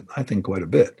little bit, I think quite a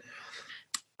bit.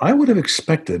 I would have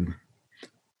expected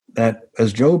that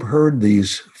as Job heard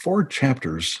these 4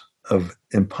 chapters of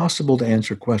impossible to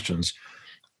answer questions,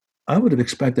 I would have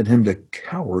expected him to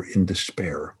cower in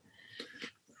despair.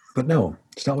 But no,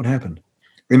 it's not what happened.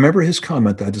 Remember his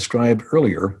comment I described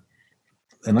earlier,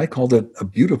 and I called it a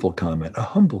beautiful comment, a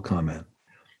humble comment.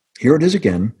 Here it is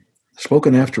again,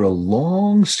 spoken after a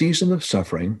long season of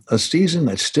suffering, a season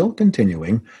that's still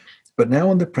continuing, but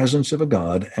now in the presence of a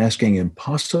God asking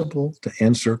impossible to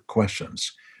answer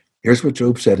questions. Here's what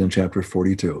Job said in chapter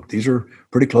 42. These are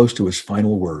pretty close to his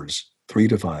final words,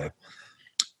 3-5.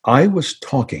 I was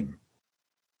talking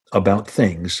about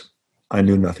things I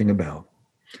knew nothing about.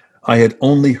 I had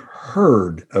only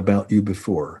heard about you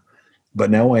before, but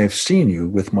now I have seen you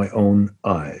with my own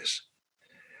eyes.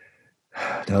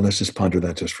 Now let's just ponder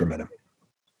that just for a minute.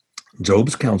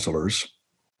 Job's counselors,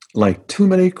 like too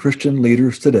many Christian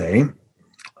leaders today,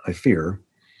 I fear,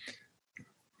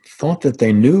 thought that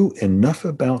they knew enough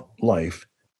about life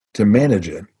to manage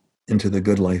it into the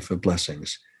good life of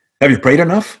blessings. Have you prayed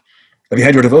enough? Have you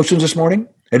had your devotions this morning?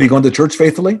 Have you gone to church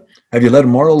faithfully? Have you led a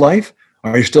moral life?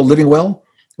 Are you still living well?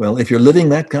 Well, if you're living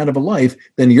that kind of a life,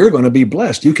 then you're going to be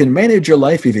blessed. You can manage your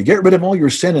life if you get rid of all your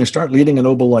sin and start leading a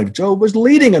noble life. Job was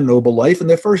leading a noble life in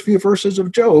the first few verses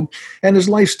of Job, and his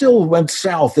life still went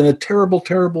south in a terrible,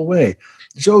 terrible way.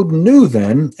 Job knew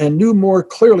then, and knew more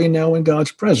clearly now in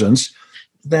God's presence,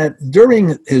 that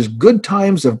during his good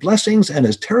times of blessings and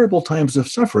his terrible times of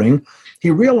suffering, he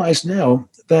realized now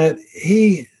that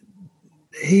he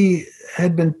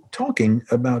had been talking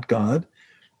about God,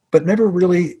 but never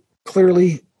really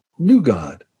clearly knew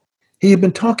God. He had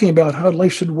been talking about how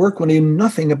life should work when he knew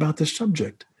nothing about the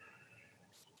subject.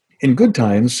 In good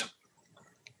times,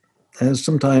 as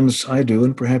sometimes I do,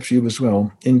 and perhaps you as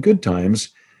well, in good times,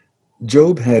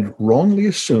 Job had wrongly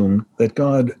assumed that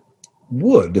God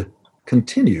would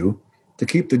continue to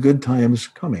keep the good times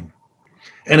coming.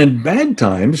 And in bad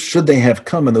times, should they have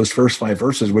come in those first 5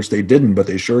 verses, which they didn't, but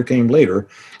they sure came later,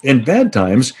 in bad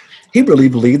times, he really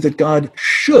believed that God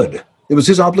should. It was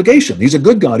his obligation. He's a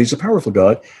good God. He's a powerful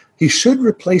God. He should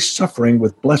replace suffering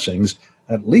with blessings,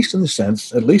 at least in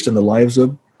the lives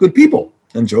of good people.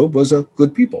 And Job was a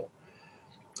good people.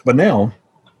 But now,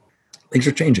 things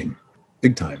are changing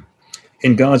big time.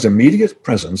 In God's immediate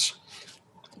presence,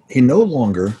 he no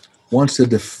longer wants to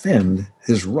defend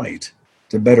his right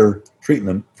to better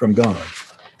treatment from God.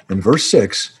 In verse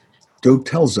 6, Job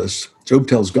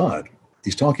tells God,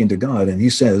 he's talking to God, and he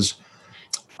says,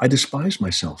 I despise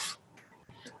myself.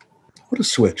 What a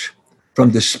switch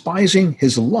from despising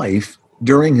his life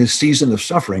during his season of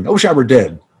suffering. I wish I were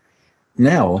dead.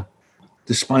 Now,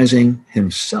 despising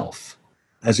himself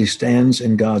as he stands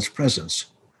in God's presence.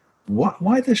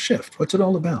 Why this shift? What's it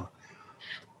all about?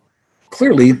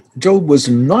 Clearly, Job was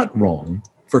not wrong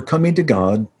for coming to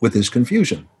God with his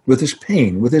confusion, with his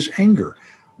pain, with his anger.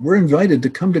 We're invited to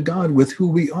come to God with who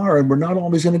we are, and we're not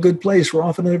always in a good place. We're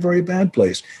often in a very bad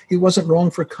place. He wasn't wrong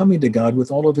for coming to God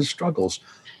with all of his struggles.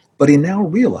 But he now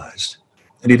realized,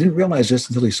 and he didn't realize this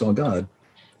until he saw God,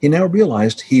 he now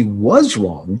realized he was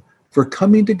wrong for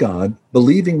coming to God,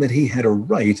 believing that he had a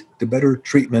right to better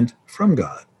treatment from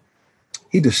God.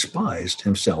 He despised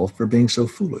himself for being so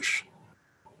foolish.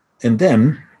 And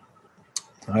then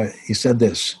he said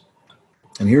this,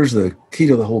 and here's the key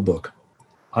to the whole book.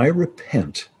 I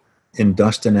repent in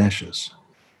dust and ashes.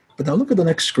 But now look at the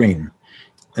next screen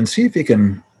and see if you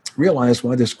can realize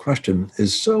why this question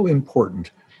is so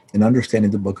important in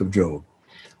understanding the book of Job.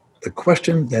 The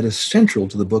question that is central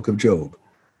to the book of Job.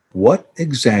 What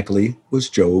exactly was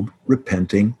Job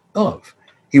repenting of?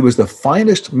 He was the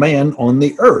finest man on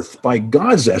the earth by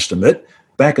God's estimate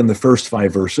back in the first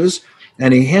 5 verses,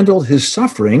 and he handled his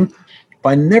suffering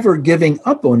by never giving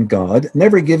up on God,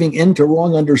 never giving in to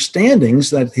wrong understandings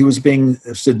that he was being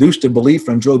seduced to believe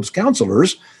from Job's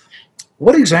counselors.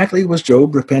 What exactly was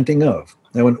Job repenting of?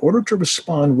 Now, in order to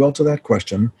respond well to that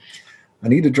question, I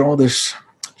need to draw this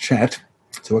chat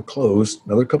to a close,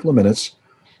 another couple of minutes.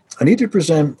 I need to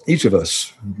present each of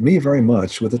us, me very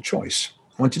much, with a choice.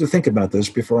 I want you to think about this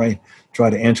before I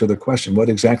try to answer the question, what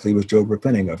exactly was Job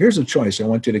repenting of? Here's a choice I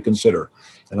want you to consider,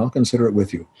 and I'll consider it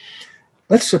with you.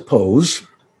 Let's suppose,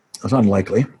 it's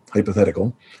unlikely,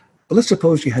 hypothetical, but let's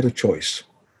suppose you had a choice.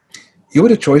 You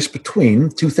had a choice between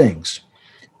 2 things.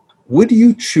 Would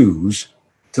you choose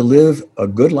to live a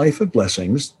good life of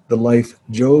blessings, the life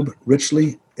Job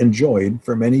richly enjoyed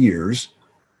for many years?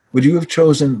 Would you have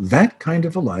chosen that kind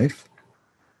of a life?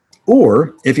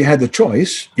 Or if you had the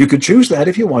choice, you could choose that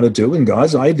if you wanted to. In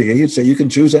God's idea, he'd say you can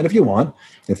choose that if you want,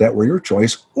 if that were your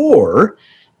choice. Or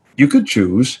you could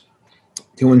choose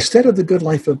to, instead of the good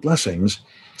life of blessings,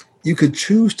 you could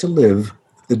choose to live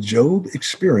the Job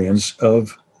experience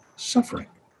of suffering.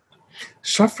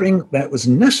 Suffering that was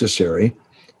necessary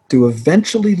to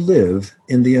eventually live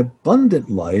in the abundant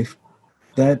life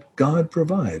that God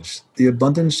provides, the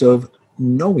abundance of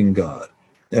knowing God,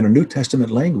 and a New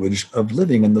Testament language of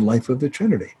living in the life of the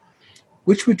Trinity.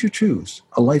 Which would you choose?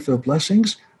 A life of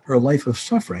blessings or a life of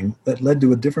suffering that led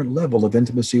to a different level of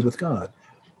intimacy with God?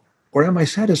 Or am I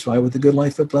satisfied with the good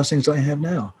life of blessings I have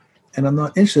now? And I'm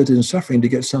not interested in suffering to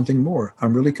get something more.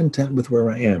 I'm really content with where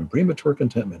I am. Premature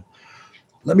contentment.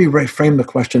 Let me frame the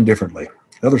question differently.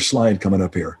 Another slide coming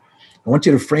up here. I want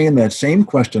you to frame that same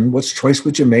question. What choice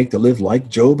would you make to live like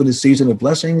Job in his season of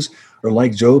blessings or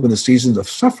like Job in the seasons of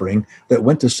suffering that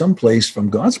went to some place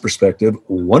from God's perspective,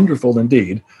 wonderful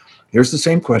indeed? Here's the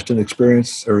same question, mentioned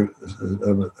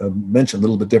a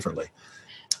little bit differently.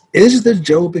 Is the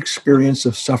Job experience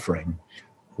of suffering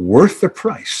worth the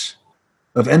price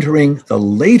of entering the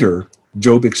later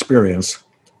Job experience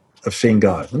of seeing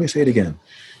God? Let me say it again.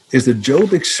 Is the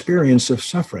Job experience of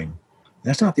suffering,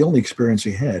 that's not the only experience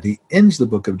he had. He ends the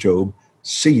book of Job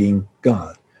seeing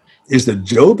God. Is the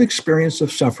Job experience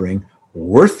of suffering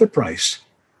worth the price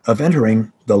of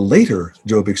entering the later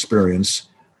Job experience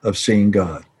of seeing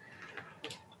God?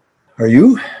 Are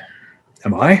you,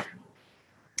 am I,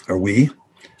 are we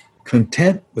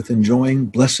content with enjoying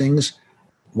blessings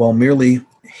while merely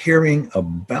hearing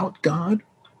about God,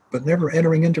 but never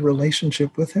entering into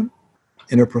relationship with him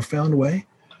in a profound way?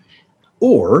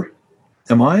 Or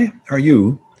are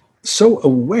you so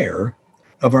aware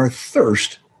of our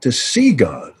thirst to see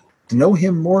God, to know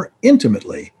him more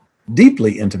intimately,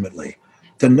 deeply intimately,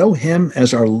 to know him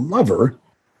as our lover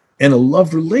and a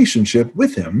love relationship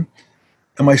with him,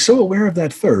 am I so aware of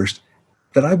that thirst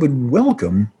that I would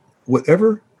welcome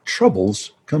whatever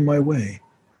troubles come my way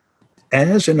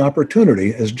as an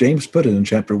opportunity, as James put it in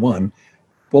chapter 1,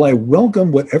 will I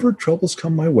welcome whatever troubles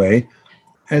come my way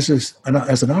as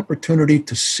an opportunity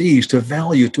to seize, to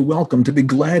value, to welcome, to be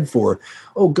glad for.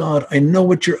 Oh God, I know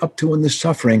what you're up to in this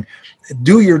suffering.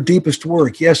 Do your deepest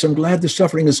work. Yes, I'm glad the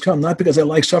suffering has come, not because I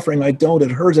like suffering. I don't.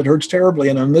 It hurts terribly,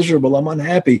 and I'm miserable. I'm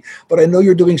unhappy. But I know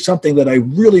you're doing something that I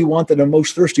really want, that I'm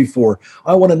most thirsty for.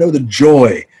 I want to know the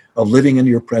joy of living in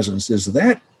your presence. Is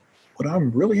that what I'm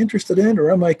really interested in,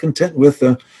 or am I content with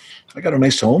I got a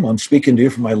nice home. I'm speaking to you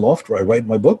from my loft where I write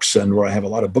my books and where I have a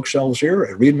lot of bookshelves here.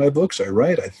 I read my books. I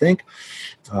write. I think.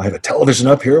 I have a television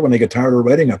up here. When I get tired of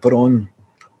writing, I put on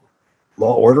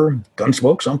Law Order,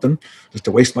 Gunsmoke, something, just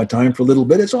to waste my time for a little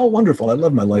bit. It's all wonderful. I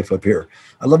love my life up here.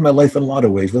 I love my life in a lot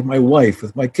of ways, with my wife,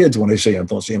 with my kids when I see them.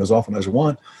 Don't see them as often as I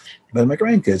want. But my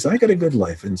grandkids, I got a good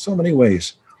life in so many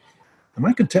ways. Am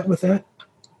I content with that?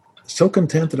 So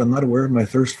content that I'm not aware of my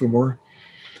thirst for more?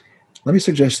 Let me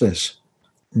suggest this.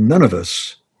 None of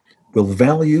us will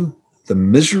value the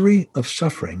misery of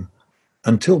suffering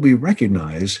until we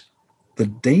recognize the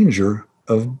danger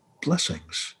of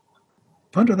blessings.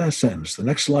 Ponder that sentence. The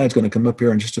next slide is going to come up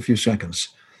here in just a few seconds.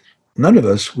 None of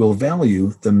us will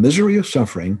value the misery of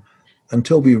suffering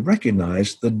until we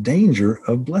recognize the danger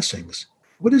of blessings.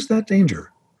 What is that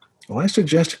danger? Well, I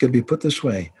suggest it could be put this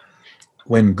way.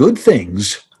 When good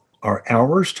things are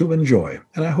ours to enjoy,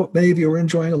 and I hope many of you are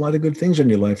enjoying a lot of good things in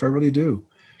your life, I really do.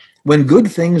 When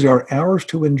good things are ours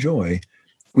to enjoy,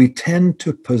 we tend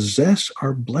to possess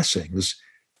our blessings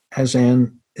as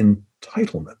an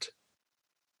entitlement.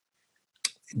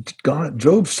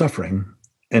 Job's suffering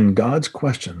and God's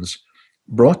questions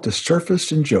brought to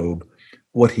surface in Job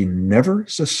what he never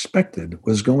suspected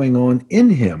was going on in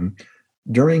him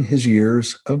during his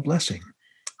years of blessing,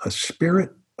 a spirit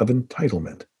of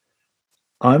entitlement.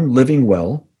 I'm living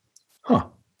well.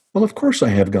 Well, of course I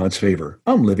have God's favor.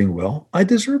 I'm living well. I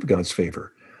deserve God's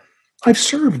favor. I've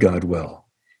served God well.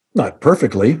 Not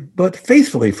perfectly, but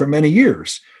faithfully for many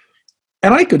years.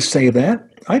 And I could say that.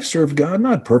 I've served God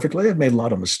not perfectly. I've made a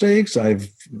lot of mistakes. I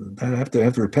have to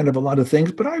repent of a lot of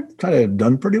things, but I've kind of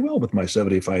done pretty well with my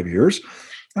 75 years.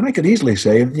 And I could easily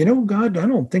say, God, I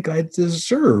don't think I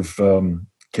deserve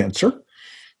cancer.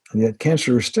 And yet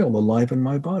cancer is still alive in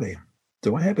my body.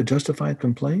 Do I have a justified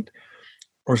complaint?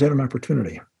 Or is that an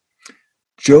opportunity?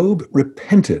 Job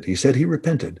repented. He said he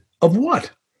repented. Of what?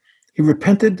 He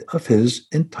repented of his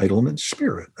entitlement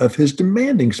spirit, of his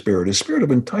demanding spirit. A spirit of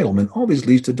entitlement always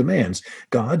leads to demands.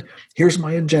 God, here's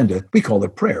my agenda. We call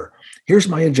it prayer. Here's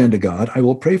my agenda, God. I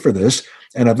will pray for this,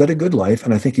 and I've led a good life,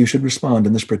 and I think you should respond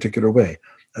in this particular way.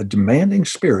 A demanding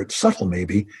spirit, subtle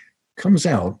maybe, comes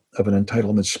out of an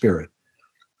entitlement spirit.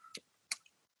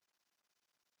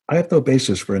 I have no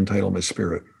basis for entitlement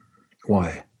spirit.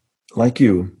 Why? Like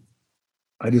you,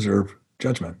 I deserve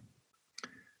judgment.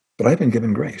 But I've been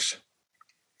given grace.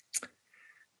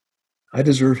 I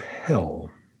deserve hell.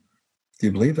 Do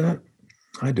you believe that?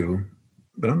 I do,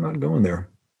 but I'm not going there.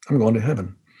 I'm going to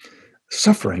heaven.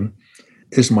 Suffering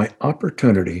is my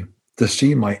opportunity to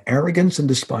see my arrogance and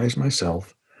despise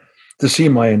myself, to see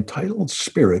my entitled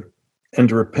spirit, and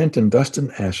to repent in dust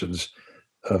and ashes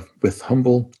with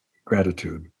humble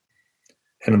gratitude.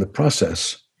 And in the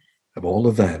process of all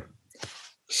of that,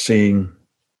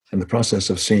 in the process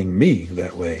of seeing me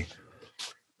that way,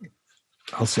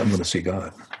 I'm going to see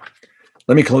God.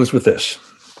 Let me close with this.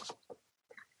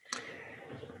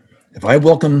 If I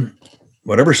welcome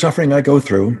whatever suffering I go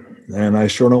through, and I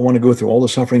sure don't want to go through all the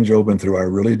suffering Job went through, I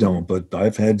really don't, but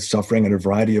I've had suffering in a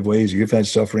variety of ways. You've had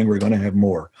suffering. We're going to have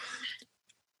more.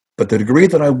 But the degree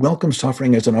that I welcome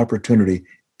suffering as an opportunity,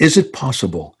 is it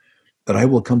possible that I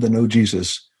will come to know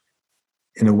Jesus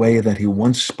in a way that he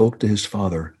once spoke to his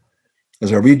Father?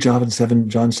 As I read John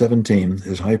 17,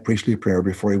 his high priestly prayer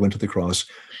before he went to the cross,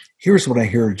 here's what I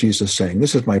hear Jesus saying.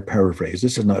 This is my paraphrase.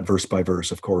 This is not verse by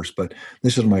verse, of course, but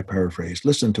this is my paraphrase.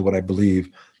 Listen to what I believe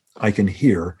I can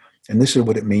hear, and this is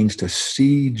what it means to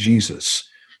see Jesus,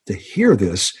 to hear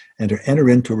this and to enter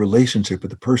into a relationship with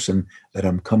the person that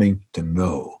I'm coming to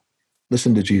know.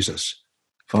 Listen to Jesus.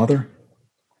 Father,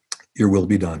 your will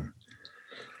be done.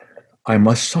 I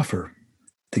must suffer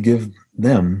to give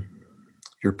them,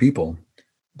 your people,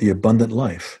 the abundant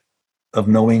life of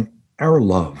knowing our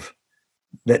love,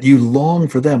 that you long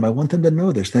for them. I want them to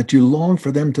know this, that you long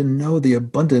for them to know the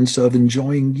abundance of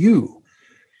enjoying you.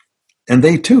 And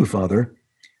they too, Father,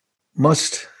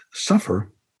 must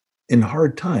suffer in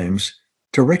hard times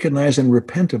to recognize and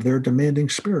repent of their demanding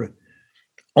spirit.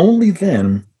 Only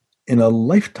then, in a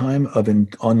lifetime of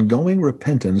ongoing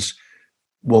repentance,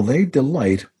 will they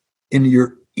delight in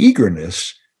your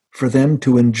eagerness for them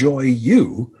to enjoy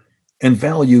you and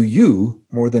value you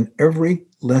more than every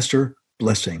lesser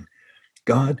blessing.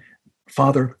 God,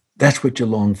 Father, that's what you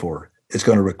long for. It's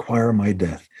going to require my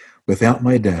death. Without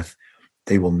my death,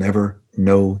 they will never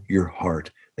know your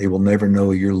heart. They will never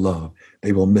know your love.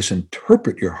 They will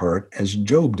misinterpret your heart, as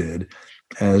Job did,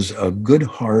 as a good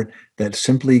heart that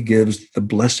simply gives the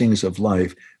blessings of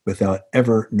life without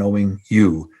ever knowing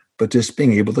you, but just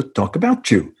being able to talk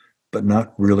about you, but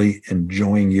not really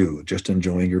enjoying you, just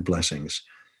enjoying your blessings.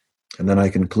 And then I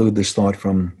conclude this thought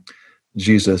from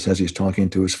Jesus as he's talking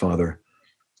to his Father.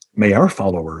 May our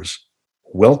followers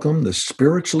welcome the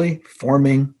spiritually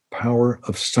forming power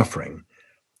of suffering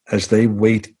as they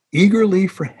wait eagerly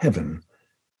for heaven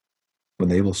when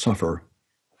they will suffer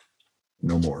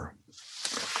no more.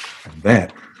 And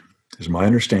that is my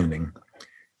understanding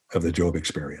of the Job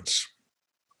experience.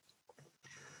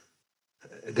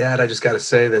 Dad, I just got to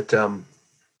say that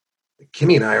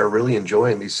Kimmy and I are really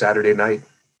enjoying these Saturday night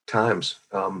times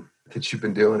that you've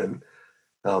been doing. And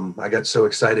I got so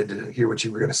excited to hear what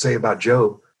you were going to say about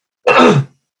Job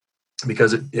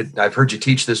because I've heard you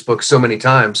teach this book so many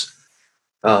times,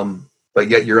 but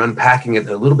yet you're unpacking it in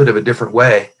a little bit of a different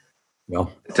way.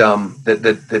 Well,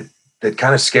 that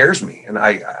kind of scares me. And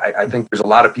I think there's a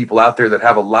lot of people out there that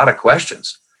have a lot of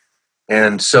questions.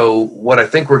 And so what I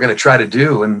think we're going to try to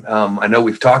do, and I know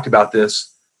we've talked about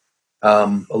this a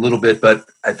little bit, but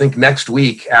I think next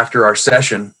week after our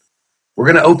session, we're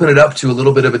going to open it up to a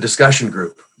little bit of a discussion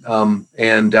group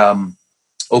and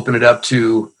open it up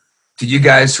to you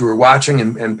guys who are watching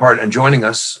and joining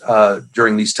us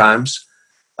during these times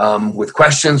with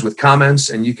questions, with comments,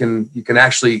 and you can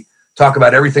actually talk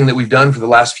about everything that we've done for the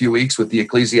last few weeks with the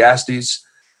Ecclesiastes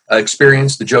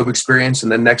experience, the Job experience,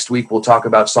 and then next week we'll talk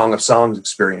about Song of Songs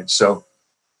experience. So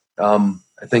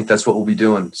I think that's what we'll be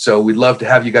doing. So we'd love to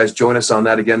have you guys join us on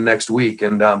that again next week.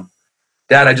 And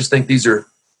Dad, I just think these are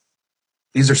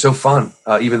so fun,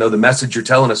 even though the message you're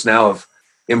telling us now of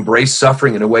embrace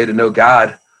suffering in a way to know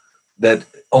God that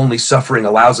only suffering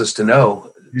allows us to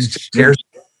know.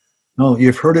 No,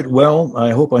 you've heard it well.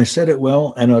 I hope I said it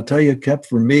well. And I'll tell you, Kep,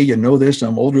 for me, you know this,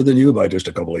 I'm older than you by just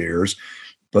a couple of years.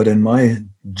 But in my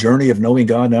journey of knowing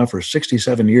God now for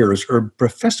 67 years, or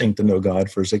professing to know God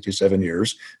for 67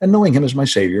 years, and knowing him as my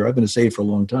Savior, I've been saved for a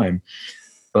long time.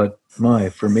 But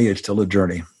for me, it's still a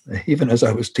journey. Even as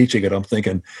I was teaching it, I'm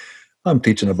thinking, I'm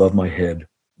teaching above my head,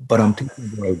 but I'm teaching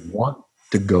where I want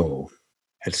to go.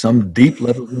 At some deep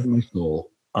level of my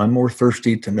soul, I'm more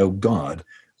thirsty to know God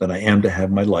than I am to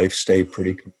have my life stay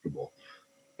pretty comfortable.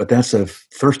 But that's a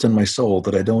thirst in my soul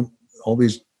that I don't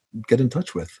always get in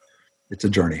touch with. It's a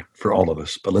journey for all of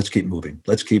us, but let's keep moving.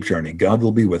 Let's keep journeying. God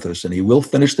will be with us, and he will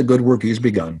finish the good work he's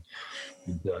begun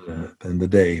in the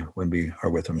day when we are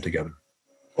with him together.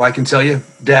 Well, I can tell you,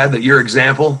 Dad, that your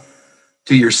example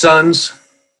to your sons,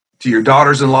 to your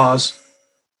daughters-in-laws,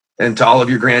 and to all of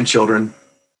your grandchildren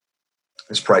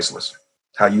is priceless.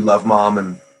 How you love Mom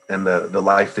and the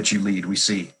life that you lead, we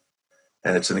see.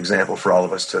 And it's an example for all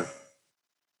of us to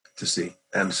see.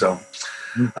 And so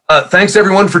thanks,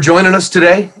 everyone, for joining us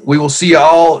today. We will see you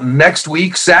all next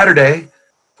week, Saturday,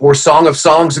 for Song of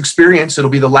Songs experience. It'll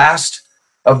be the last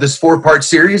of this 4-part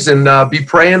series, and be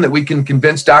praying that we can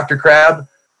convince Dr. Crabb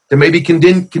to maybe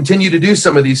continue to do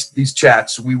some of these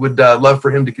chats. We would love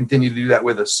for him to continue to do that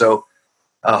with us. So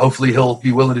hopefully he'll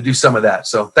be willing to do some of that.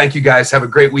 So thank you, guys. Have a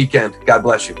great weekend. God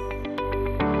bless you.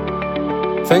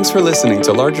 Thanks for listening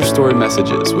to Larger Story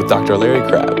Messages with Dr. Larry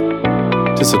Crabb.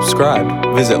 To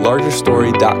subscribe, visit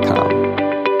largerstory.com.